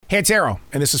Hey, it's Arrow,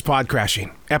 and this is Pod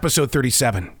Crashing, episode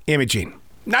 37, Imaging.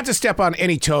 Not to step on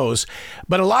any toes,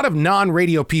 but a lot of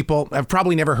non-radio people have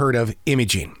probably never heard of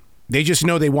imaging. They just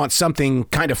know they want something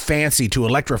kind of fancy to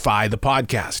electrify the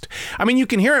podcast. I mean, you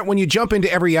can hear it when you jump into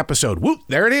every episode. Whoop,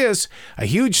 there it is. A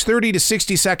huge 30 to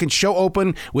 60 second show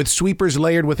open with sweepers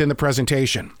layered within the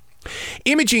presentation.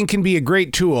 Imaging can be a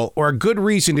great tool or a good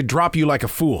reason to drop you like a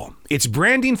fool. It's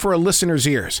branding for a listener's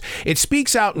ears. It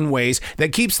speaks out in ways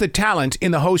that keeps the talent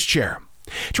in the host chair.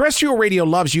 Terrestrial radio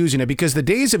loves using it because the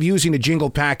days of using a jingle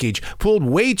package pulled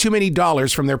way too many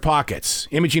dollars from their pockets.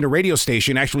 Imaging a radio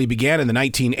station actually began in the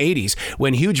 1980s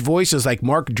when huge voices like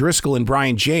Mark Driscoll and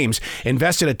Brian James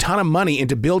invested a ton of money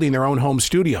into building their own home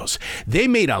studios. They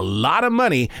made a lot of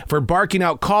money for barking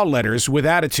out call letters with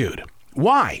attitude.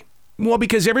 Why? Well,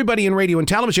 because everybody in radio and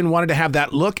television wanted to have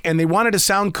that look and they wanted to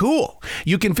sound cool.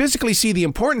 You can physically see the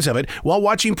importance of it while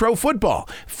watching pro football.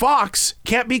 Fox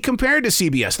can't be compared to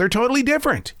CBS. They're totally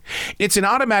different. It's an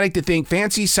automatic to think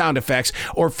fancy sound effects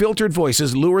or filtered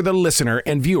voices lure the listener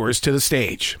and viewers to the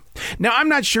stage. Now, I'm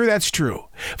not sure that's true.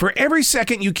 For every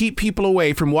second you keep people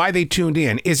away from why they tuned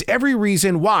in is every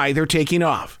reason why they're taking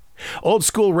off. Old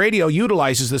school radio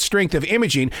utilizes the strength of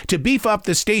imaging to beef up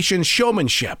the station's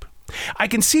showmanship. I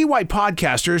can see why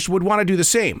podcasters would want to do the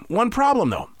same. One problem,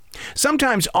 though.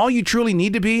 Sometimes all you truly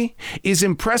need to be is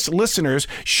impress listeners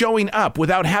showing up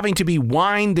without having to be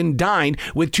wined and dined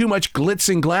with too much glitz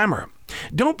and glamour.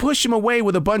 Don't push them away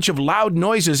with a bunch of loud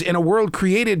noises in a world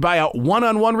created by a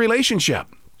one-on-one relationship.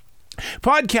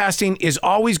 Podcasting is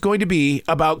always going to be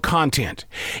about content.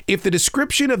 If the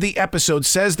description of the episode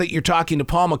says that you're talking to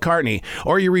Paul McCartney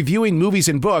or you're reviewing movies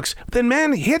and books, then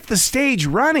man, hit the stage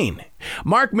running.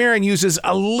 Mark Maron uses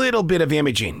a little bit of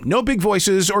imaging. No big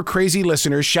voices or crazy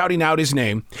listeners shouting out his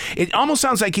name. It almost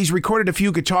sounds like he's recorded a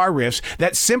few guitar riffs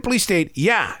that simply state,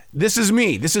 yeah, this is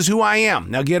me. This is who I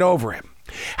am. Now get over it.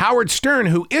 Howard Stern,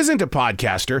 who isn't a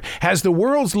podcaster, has the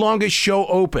world's longest show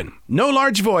open. No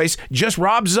large voice, just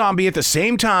Rob Zombie at the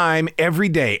same time every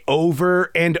day, over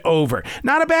and over.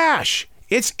 Not a bash.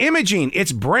 It's imaging.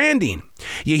 It's branding.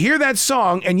 You hear that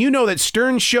song and you know that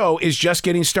Stern's show is just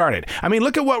getting started. I mean,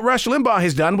 look at what Rush Limbaugh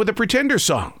has done with the Pretender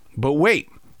song. But wait.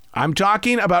 I'm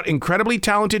talking about incredibly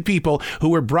talented people who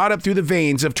were brought up through the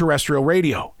veins of terrestrial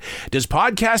radio. Does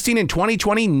podcasting in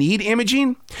 2020 need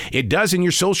imaging? It does in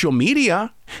your social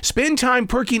media. Spend time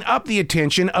perking up the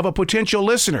attention of a potential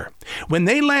listener. When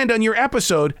they land on your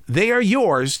episode, they are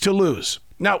yours to lose.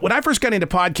 Now, when I first got into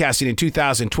podcasting in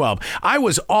 2012, I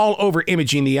was all over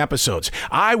imaging the episodes.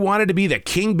 I wanted to be the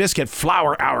King Biscuit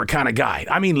Flower Hour kind of guy.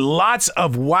 I mean, lots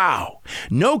of wow.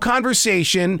 No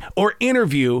conversation or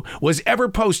interview was ever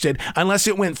posted unless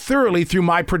it went thoroughly through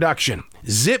my production.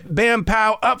 Zip, bam,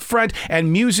 pow, up front,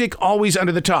 and music always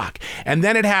under the talk. And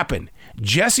then it happened.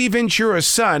 Jesse Ventura's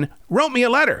son wrote me a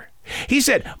letter. He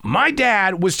said, "My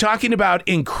dad was talking about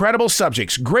incredible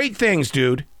subjects. Great things,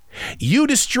 dude. You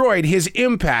destroyed his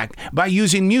impact by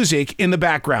using music in the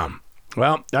background."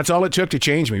 Well, that's all it took to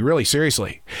change me, really,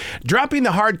 seriously. Dropping the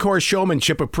hardcore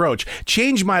showmanship approach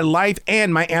changed my life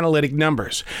and my analytic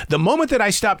numbers. The moment that I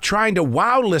stopped trying to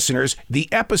wow listeners, the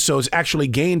episodes actually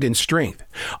gained in strength.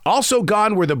 Also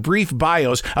gone were the brief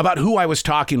bios about who I was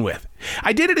talking with.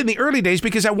 I did it in the early days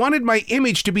because I wanted my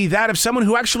image to be that of someone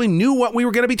who actually knew what we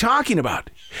were going to be talking about.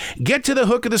 Get to the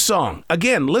hook of the song.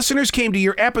 Again, listeners came to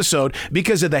your episode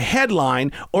because of the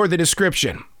headline or the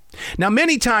description. Now,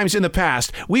 many times in the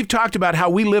past, we've talked about how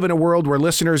we live in a world where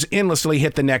listeners endlessly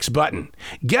hit the next button.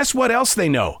 Guess what else they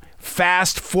know?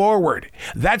 Fast forward.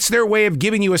 That's their way of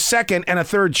giving you a second and a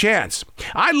third chance.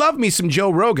 I love me some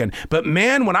Joe Rogan, but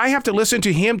man, when I have to listen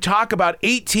to him talk about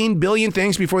 18 billion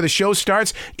things before the show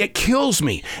starts, it kills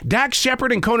me. Dax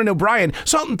Shepard and Conan O'Brien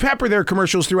salt and pepper their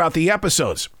commercials throughout the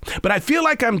episodes. But I feel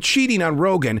like I'm cheating on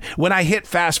Rogan when I hit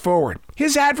fast forward.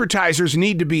 His advertisers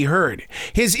need to be heard.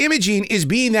 His imaging is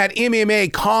being that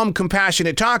MMA calm,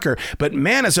 compassionate talker, but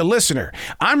man, as a listener,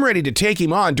 I'm ready to take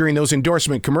him on during those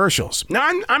endorsement commercials. Now,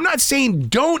 I'm not saying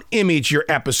don't image your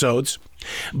episodes.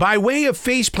 By way of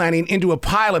face planting into a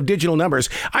pile of digital numbers,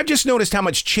 I've just noticed how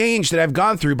much change that I've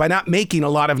gone through by not making a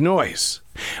lot of noise.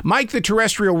 Mike, the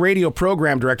terrestrial radio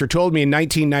program director, told me in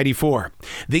 1994,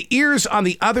 "The ears on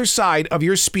the other side of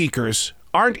your speakers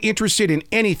aren't interested in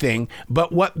anything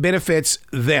but what benefits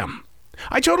them."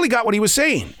 I totally got what he was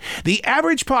saying. The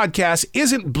average podcast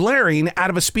isn't blaring out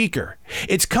of a speaker.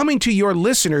 It's coming to your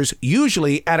listeners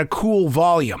usually at a cool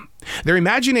volume. Their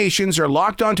imaginations are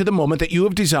locked onto the moment that you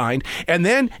have designed, and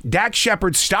then Dax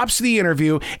Shepard stops the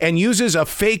interview and uses a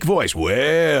fake voice.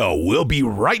 "Well, we'll be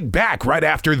right back right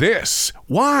after this."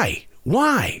 Why?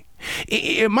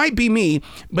 It might be me,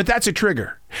 but that's a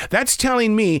trigger. That's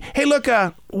telling me, hey, look,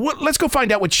 let's go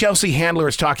find out what Chelsea Handler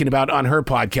is talking about on her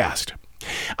podcast.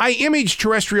 I imaged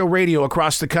terrestrial radio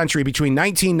across the country between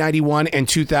 1991 and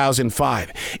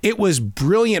 2005. It was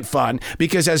brilliant fun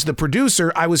because as the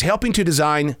producer, I was helping to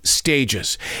design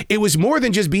stages. It was more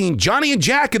than just being Johnny and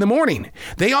Jack in the morning.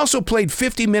 They also played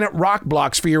 50-minute rock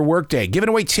blocks for your workday, giving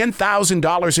away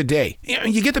 $10,000 a day.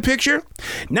 You get the picture?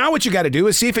 Now what you got to do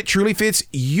is see if it truly fits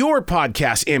your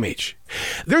podcast image.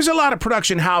 There's a lot of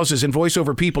production houses and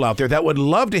voiceover people out there that would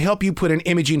love to help you put an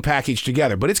imaging package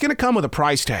together, but it's going to come with a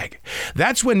price tag.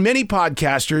 That's when many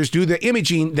podcasters do the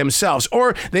imaging themselves,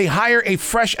 or they hire a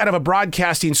fresh out of a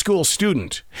broadcasting school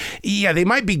student. Yeah, they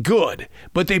might be good,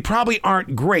 but they probably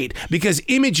aren't great because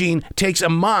imaging takes a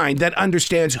mind that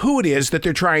understands who it is that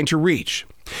they're trying to reach.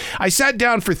 I sat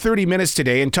down for 30 minutes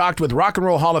today and talked with Rock and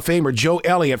Roll Hall of Famer Joe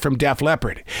Elliott from Def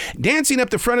Leppard. Dancing up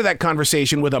the front of that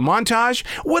conversation with a montage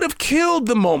would have killed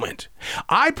the moment.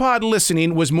 iPod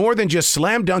listening was more than just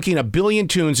slam dunking a billion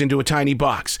tunes into a tiny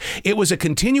box. It was a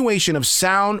continuation of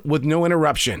sound with no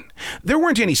interruption. There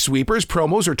weren't any sweepers,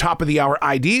 promos, or top-of-the-hour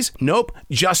IDs. Nope,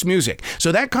 just music.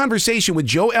 So that conversation with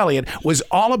Joe Elliott was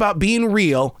all about being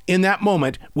real in that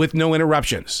moment with no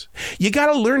interruptions. You got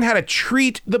to learn how to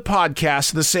treat the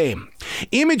podcast the same.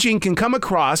 Imaging can come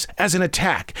across as an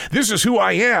attack. This is who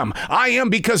I am. I am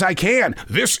because I can.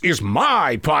 This is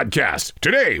my podcast.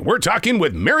 Today, we're talking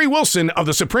with Mary Wilson of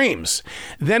the Supremes.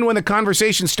 Then when the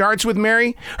conversation starts with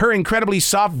Mary, her incredibly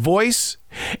soft voice,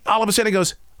 all of a sudden it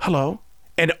goes, hello.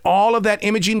 And all of that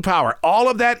imaging power, all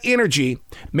of that energy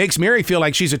makes Mary feel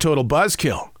like she's a total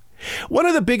buzzkill. One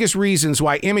of the biggest reasons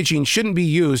why imaging shouldn't be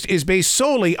used is based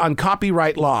solely on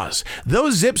copyright laws.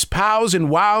 Those zips, pows, and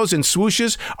wows and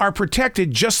swooshes are protected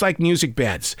just like music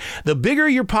beds. The bigger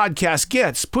your podcast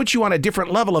gets puts you on a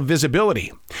different level of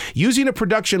visibility. Using a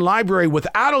production library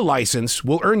without a license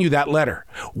will earn you that letter.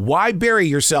 Why bury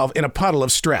yourself in a puddle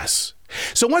of stress?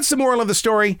 So what's the moral of the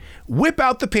story? Whip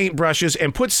out the paintbrushes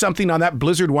and put something on that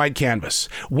blizzard white canvas.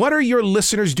 What are your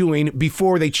listeners doing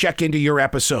before they check into your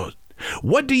episode?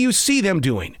 What do you see them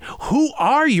doing? Who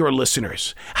are your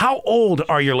listeners? How old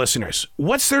are your listeners?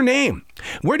 What's their name?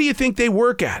 Where do you think they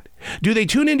work at? Do they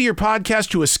tune into your podcast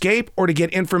to escape or to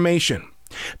get information?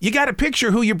 You got to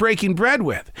picture who you're breaking bread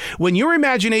with. When your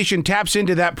imagination taps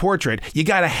into that portrait, you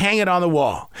got to hang it on the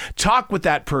wall. Talk with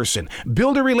that person.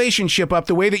 Build a relationship up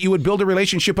the way that you would build a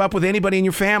relationship up with anybody in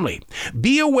your family.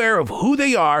 Be aware of who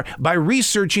they are by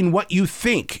researching what you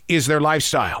think is their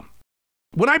lifestyle.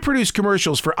 When I produce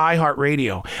commercials for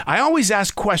iHeartRadio, I always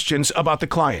ask questions about the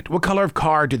client. What color of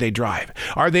car do they drive?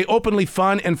 Are they openly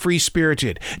fun and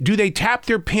free-spirited? Do they tap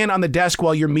their pen on the desk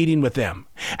while you're meeting with them?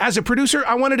 As a producer,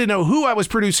 I wanted to know who I was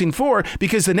producing for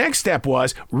because the next step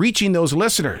was reaching those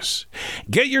listeners.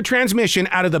 Get your transmission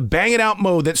out of the bang-it-out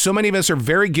mode that so many of us are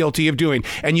very guilty of doing,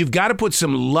 and you've got to put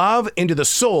some love into the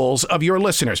souls of your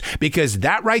listeners because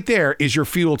that right there is your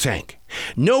fuel tank.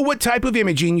 Know what type of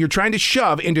imaging you're trying to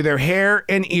shove into their hair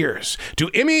and ears. To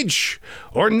image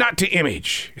or not to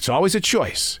image. It's always a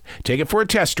choice. Take it for a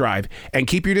test drive and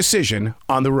keep your decision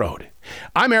on the road.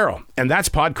 I'm Errol, and that's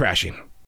Pod Crashing.